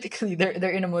motor. Typically, they're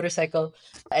in a motorcycle,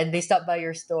 and they stop by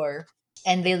your store,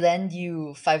 and they lend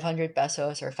you 500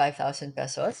 pesos or 5,000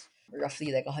 pesos,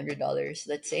 roughly like $100,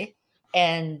 let's say,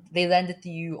 and they lend it to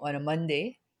you on a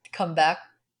Monday, come back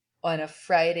on a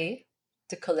Friday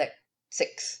to collect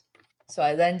six. So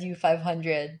I lend you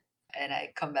 500, and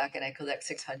I come back and I collect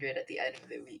 600 at the end of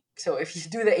the week. So if you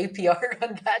do the APR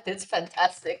on that, it's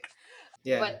fantastic.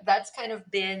 Yeah. But that's kind of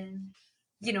been,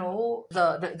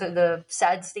 the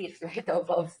sad state, right,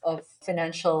 of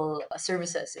financial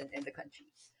services in the country.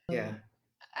 Yeah.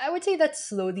 I would say that's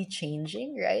slowly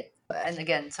changing, right? And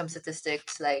again, some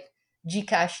statistics like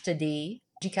Gcash today.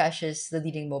 Gcash is the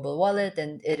leading mobile wallet,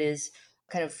 and it is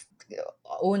kind of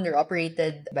owned or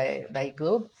operated by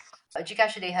Globe.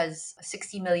 Gcash today has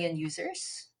 60 million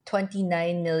users,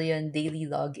 29 million daily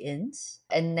logins,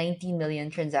 and 19 million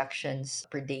transactions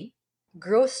per day.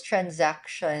 Gross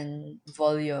transaction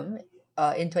volume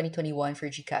in 2021 for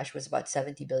Gcash was about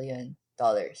 $70 billion.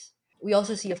 We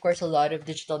also see, of course, a lot of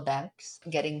digital banks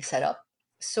getting set up.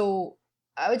 So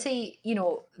I would say,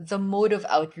 the mode of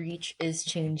outreach is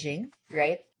changing,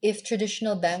 right? If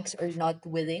traditional banks are not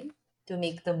willing to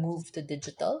make the move to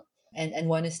digital and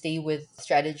want to stay with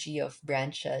strategy of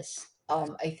branches,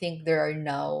 I think there are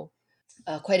now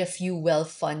quite a few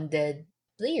well-funded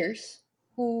players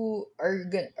who are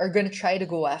gonna try to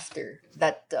go after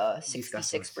that These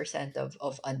sixty-six customers. percent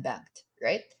of unbanked,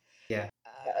 right? Yeah.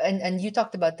 And you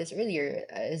talked about this earlier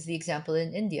as the example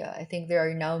in India. I think there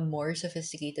are now more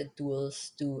sophisticated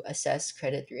tools to assess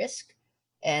credit risk,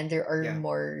 and there are Yeah.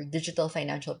 more digital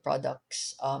financial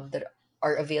products that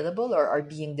are available or are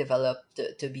being developed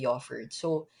to be offered.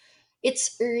 So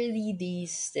it's early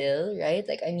days still, right?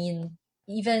 Like, I mean,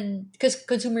 even because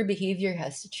consumer behavior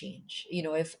has to change. You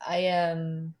know, if I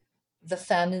am the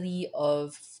family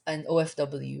of an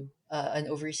OFW, an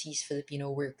overseas Filipino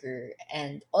worker,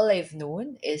 and all I've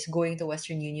known is going to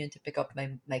Western Union to pick up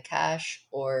my cash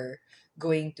or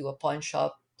going to a pawn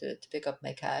shop to pick up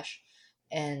my cash.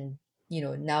 And,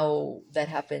 now that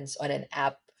happens on an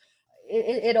app.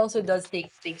 It also does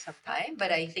take some time,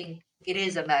 but I think it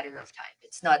is a matter of time.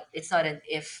 It's not an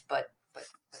if, but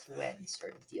when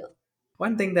sort of deal.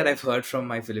 One thing that I've heard from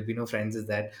my Filipino friends is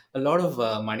that a lot of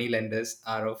money lenders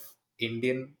are of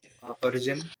Indian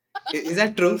origin. Is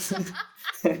that true?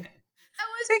 I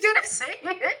wasn't gonna say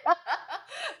it,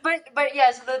 but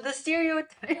yes, the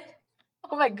stereotype.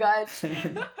 Oh my god,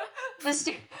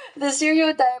 the the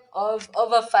stereotype of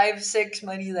a 5'6"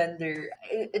 money lender,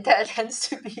 that tends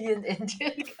to be an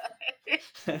Indian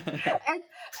guy.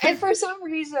 And for some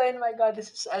reason, my god, this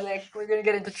is like we're gonna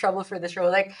get into trouble for this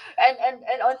role. Like,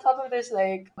 and on top of this,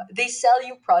 like they sell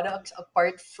you products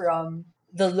apart from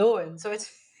the loan. So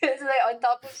it's it's like on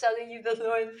top of selling you the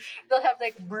loan, they'll have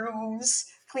like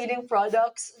brooms, cleaning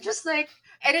products, just like,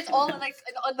 and it's all like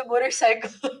on the motorcycle.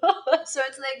 So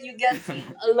it's like you get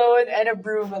a loan and a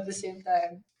broom at the same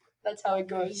time. That's how it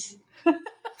goes.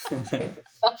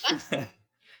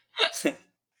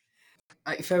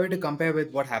 If I were to compare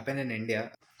with what happened in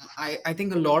India, I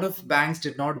think a lot of banks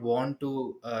did not want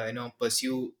to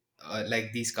pursue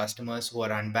like these customers who are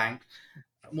unbanked,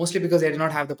 mostly because they did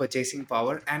not have the purchasing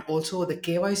power, and also the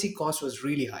KYC cost was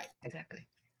really high. Exactly.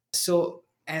 So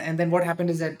and then what happened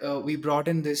is that we brought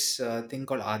in this thing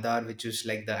called Aadhaar, which is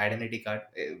like the identity card,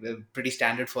 pretty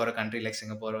standard for a country like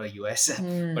Singapore or US,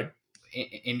 Hmm. but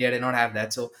India did not have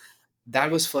that. So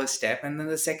that was first step, and then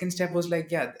the second step was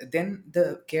like, yeah, then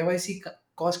the KYC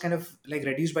cost kind of like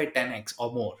reduced by 10x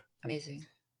or more. Amazing.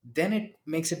 Then it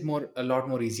makes it a lot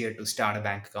more easier to start a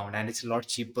bank account, and it's a lot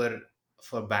cheaper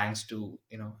for banks to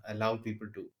allow people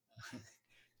to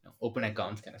open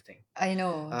accounts, kind of thing. I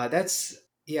know. That's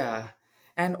yeah.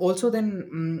 And also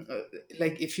then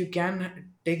like if you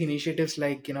can take initiatives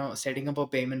like setting up a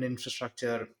payment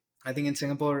infrastructure. I think in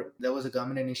Singapore there was a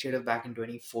government initiative back in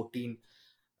 2014.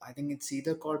 I think it's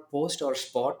either called Post or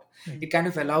Spot. Hmm. It kind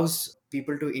of allows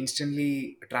people to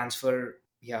instantly transfer,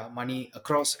 yeah, money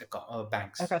across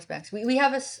banks. Across banks. We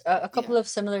have a Yeah. couple of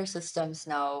similar systems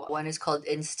now. One is called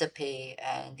InstaPay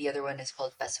and the other one is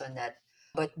called PesoNet.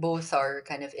 But both are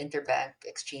kind of interbank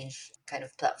exchange kind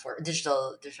of platform,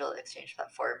 digital exchange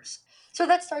platforms. So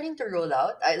that's starting to roll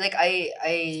out.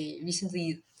 I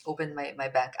recently opened my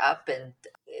bank app and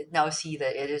now see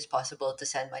that it is possible to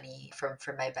send money from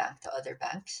my bank to other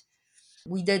banks.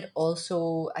 We did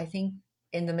also, I think,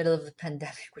 in the middle of the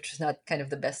pandemic, which was not kind of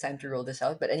the best time to roll this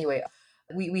out. But anyway,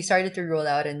 we started to roll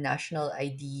out a national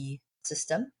ID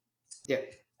system. Yeah.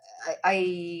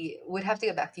 I would have to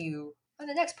get back to you on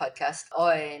the next podcast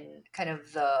on kind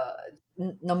of the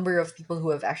number of people who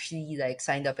have actually like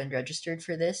signed up and registered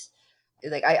for this.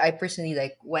 Like I personally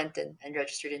like went and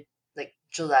registered in like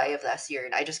July of last year,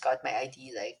 and I just got my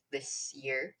ID like this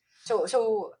year.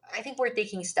 So I think we're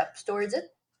taking steps towards it,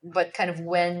 but kind of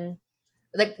when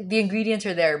like the ingredients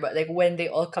are there, but like when they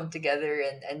all come together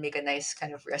and make a nice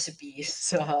kind of recipe,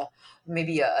 so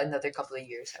maybe another couple of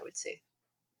years, I would say.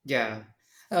 Yeah.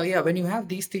 Yeah, when you have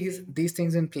these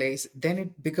things in place, then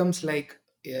it becomes like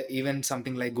even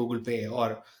something like Google Pay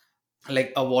or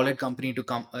like a wallet company to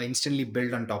come instantly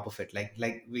build on top of it.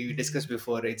 Like we discussed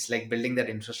before, it's like building that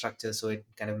infrastructure, so it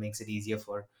kind of makes it easier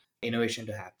for innovation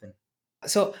to happen.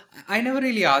 So I never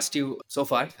really asked you so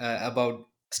far about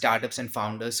startups and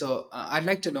founders. So I'd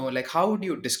like to know, like, how would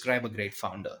you describe a great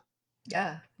founder?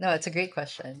 Yeah, no, it's a great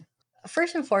question.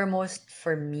 First and foremost,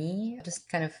 for me, just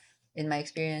kind of in my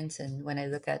experience and when I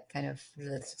look at kind of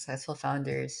the successful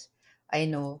founders, I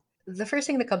know the first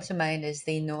thing that comes to mind is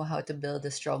they know how to build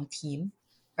a strong team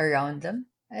around them.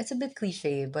 It's a bit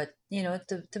cliche, but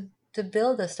to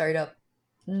build a startup,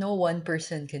 no one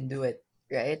person can do it,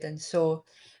 right? And so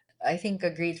I think a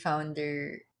great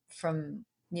founder from,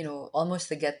 almost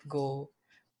the get go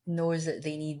knows that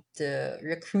they need to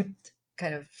recruit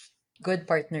kind of good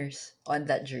partners on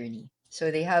that journey. So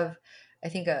they have, I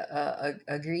think,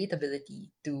 a great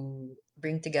ability to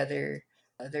bring together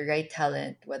the right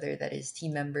talent, whether that is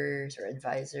team members or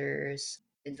advisors,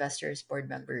 investors, board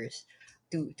members,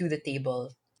 to the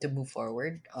table to move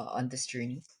forward on this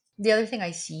journey. The other thing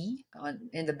I see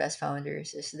in the best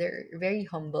founders is they're very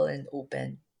humble and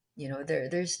open.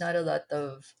 There's not a lot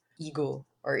of ego,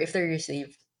 or if there is,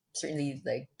 they certainly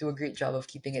like do a great job of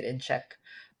keeping it in check.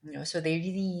 So they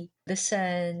really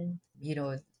listen.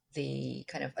 They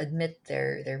kind of admit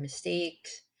their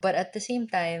mistakes, but at the same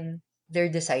time they're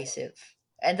decisive,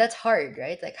 and that's hard,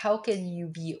 right? Like, how can you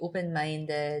be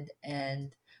open-minded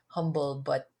and humble,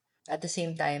 but at the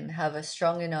same time have a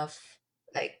strong enough,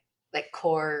 like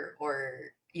core,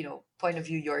 or point of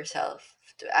view yourself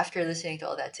to, after listening to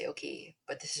all that, say, okay,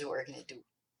 but this is what we're going to do,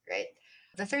 right?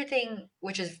 The third thing,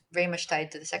 which is very much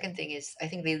tied to the second thing, is I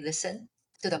think they listen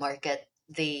to the market.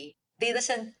 They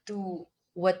listen to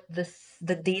what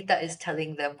the data is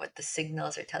telling them, what the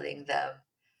signals are telling them.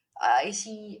 I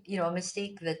see, a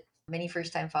mistake that many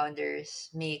first time founders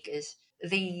make is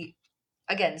they,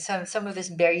 again, some of this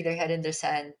bury their head in the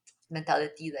sand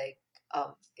mentality, like,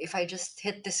 if I just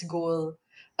hit this goal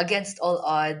against all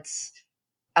odds,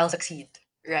 I'll succeed,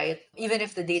 right? Even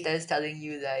if the data is telling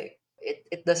you like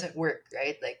it doesn't work,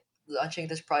 right? Like launching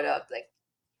this product, like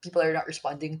people are not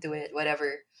responding to it,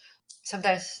 whatever.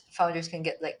 Sometimes founders can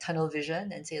get like tunnel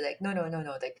vision and say like, no, no, no,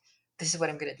 no, like this is what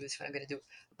I'm gonna do, this is what I'm gonna do.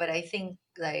 But I think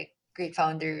like great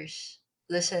founders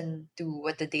listen to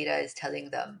what the data is telling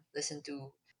them, listen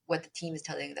to what the team is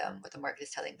telling them, what the market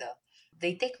is telling them.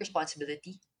 They take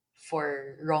responsibility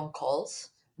for wrong calls,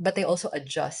 but they also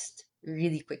adjust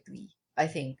really quickly. I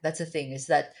think that's the thing, is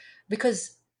that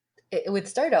because with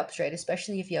startups, right,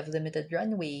 especially if you have limited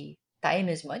runway, time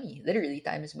is money. Literally,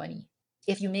 time is money.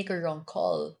 If you make a wrong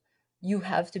call, you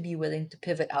have to be willing to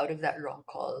pivot out of that wrong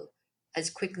call as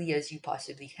quickly as you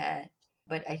possibly can.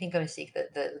 But I think a mistake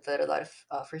that a lot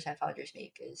of first-time founders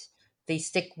make is they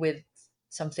stick with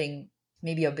something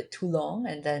maybe a bit too long,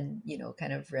 and then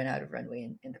kind of run out of runway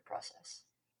in the process.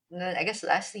 And then I guess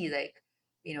lastly, like,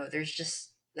 there's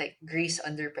just like grace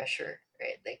under pressure,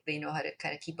 right? Like they know how to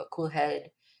kind of keep a cool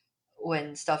head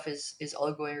when stuff is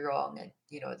all going wrong, and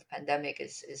the pandemic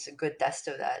is a good test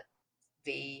of that.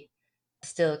 They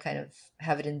still kind of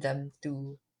have it in them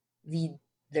to lead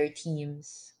their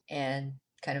teams and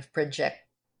kind of project,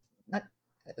 not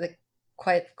like,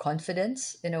 quiet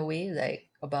confidence in a way, like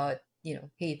about,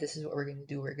 hey, this is what we're going to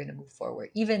do, we're going to move forward,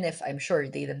 even if I'm sure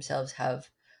they themselves have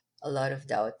a lot of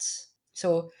doubts.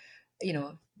 So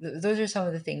those are some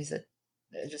of the things that,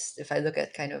 just if I look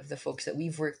at kind of the folks that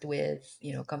we've worked with,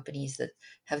 companies that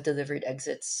have delivered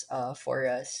exits for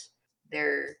us,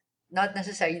 they're not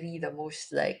necessarily the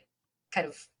most like kind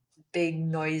of big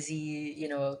noisy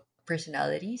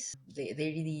personalities. They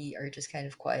really are just kind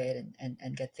of quiet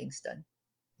and get things done.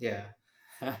 Yeah.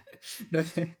 No,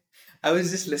 I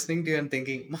was just listening to you and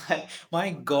thinking,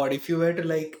 my God, if you were to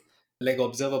like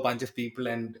observe a bunch of people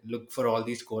and look for all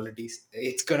these qualities,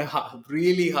 it's gonna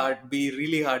be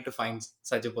really hard to find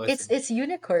such a it's person. it's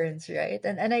unicorns, right?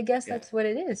 And I guess Yeah. that's what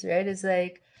it is, right? It's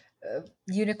like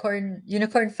unicorn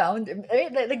found,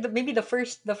 right? Like maybe the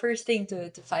first thing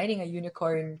to finding a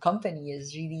unicorn company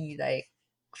is really like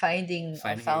finding a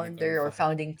Finding a unicorn. founder or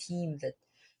founding team that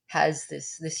has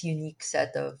this unique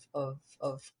set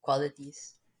of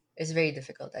qualities. It's very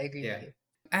difficult. I agree with Yeah. you.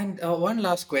 And one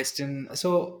last question.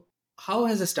 So, how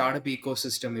has the startup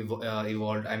ecosystem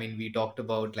evolved? I mean, we talked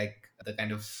about like the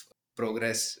kind of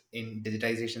progress in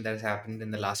digitization that has happened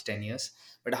in the last 10 years,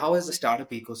 but how has the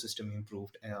startup ecosystem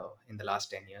improved in the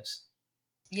last 10 years?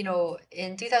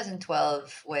 In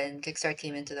 2012, when Kickstart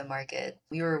came into the market,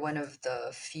 we were one of the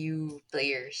few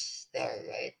players there,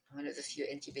 right? One of the few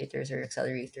incubators or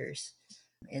accelerators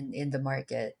in the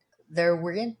market. There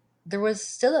was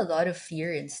still a lot of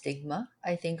fear and stigma,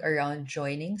 I think, around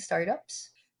joining startups.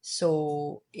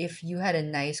 So if you had a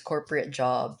nice corporate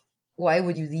job, why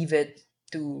would you leave it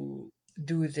to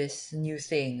do this new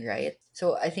thing, right?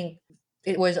 So I think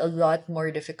it was a lot more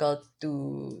difficult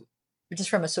to, just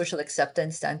from a social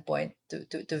acceptance standpoint,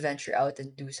 to venture out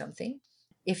and do something.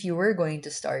 If you were going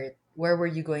to start, where were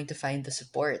you going to find the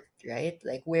support, right?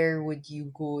 Like, where would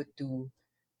you go to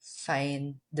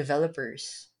find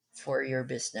developers for your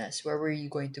business? Where were you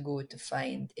going to go to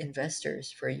find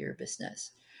investors for your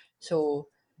business? So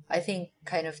I think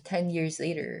kind of 10 years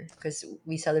later, because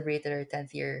we celebrated our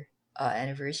 10th year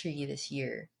anniversary this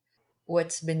year,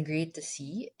 what's been great to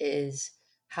see is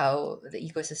how the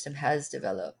ecosystem has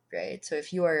developed, right? So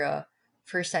if you are a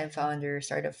first time founder,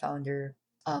 startup founder,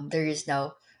 there is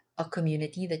now a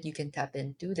community that you can tap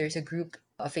into. There's a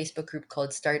Facebook group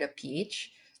called Startup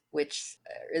PH. which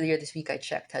earlier this week I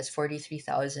checked has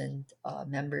 43,000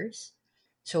 members.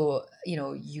 So,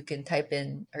 you can type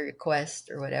in a request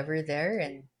or whatever there,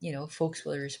 and, folks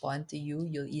will respond to you.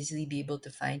 You'll easily be able to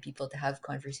find people to have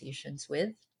conversations with.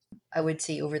 I would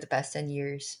say over the past 10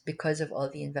 years, because of all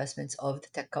the investments of the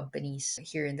tech companies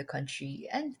here in the country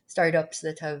and startups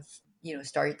that have,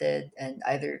 started and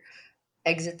either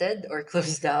exited or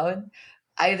closed down.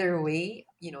 Either way,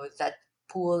 that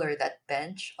pool or that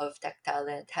bench of tech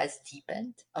talent has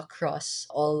deepened across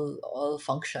all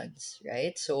functions,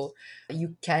 right? So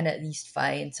you can at least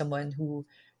find someone who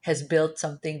has built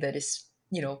something that is,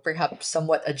 perhaps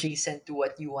somewhat adjacent to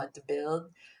what you want to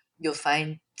build. You'll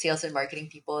find sales and marketing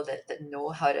people that know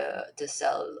how to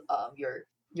sell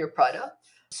your product.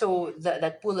 So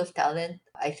that pool of talent,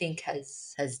 I think,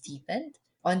 has deepened.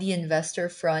 On the investor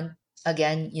front,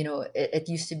 again, it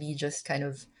used to be just kind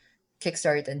of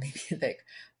Kickstart and maybe like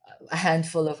a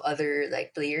handful of other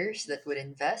like players that would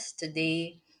invest.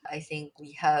 Today, I think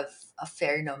we have a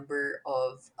fair number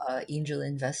of angel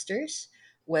investors,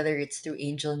 whether it's through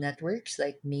angel networks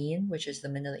like Maine, which is the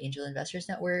Manila Angel Investors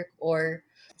Network, or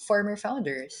former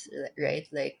founders, right?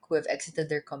 Like who have exited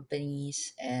their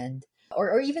companies, and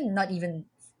or even not even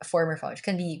former founders,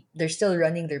 can be they're still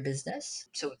running their business,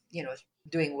 so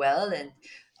doing well, and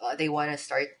they want to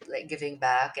start like giving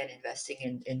back and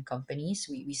investing in companies.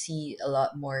 We see a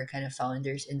lot more kind of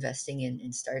founders investing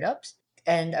in startups.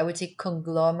 And I would say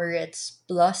conglomerates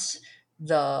plus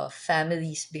the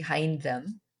families behind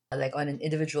them, like on an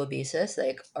individual basis,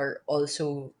 like are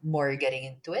also more getting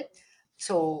into it.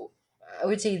 So I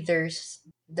would say there's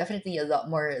definitely a lot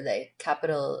more like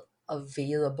capital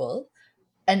available.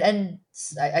 And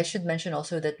I should mention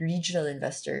also that regional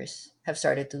investors have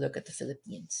started to look at the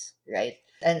Philippines, right?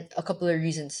 And a couple of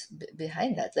reasons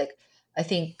behind that. Like, I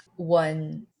think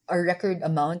one, a record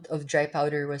amount of dry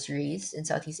powder was raised in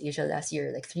Southeast Asia last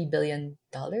year, like $3 billion,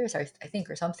 I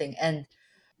think, or something. And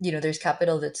there's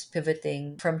capital that's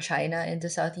pivoting from China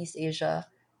into Southeast Asia,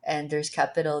 and there's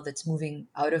capital that's moving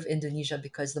out of Indonesia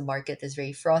because the market is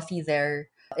very frothy there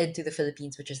into the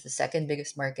Philippines, which is the second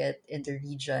biggest market in the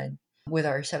region with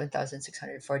our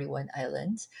 7,641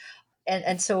 islands.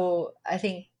 And so I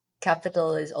think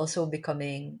capital is also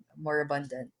becoming more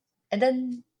abundant. And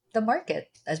then the market,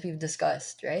 as we've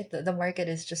discussed, right? The market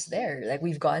is just there. Like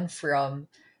we've gone from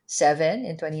 7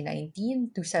 in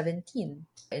 2019 to 17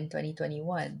 in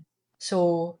 2021.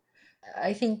 So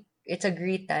I think it's a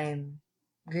great time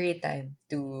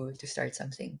to start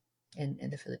something in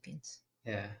the Philippines.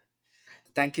 Yeah.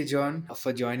 Thank you, John,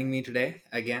 for joining me today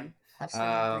again.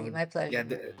 Absolutely. My Yeah, pleasure.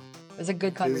 It was a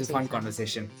good this is a fun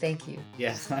conversation. conversation. Thank you.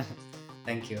 Yeah.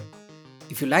 Thank you.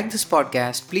 If you like this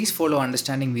podcast, please follow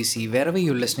Understanding VC wherever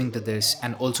you're listening to this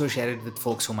and also share it with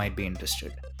folks who might be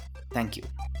interested. Thank you.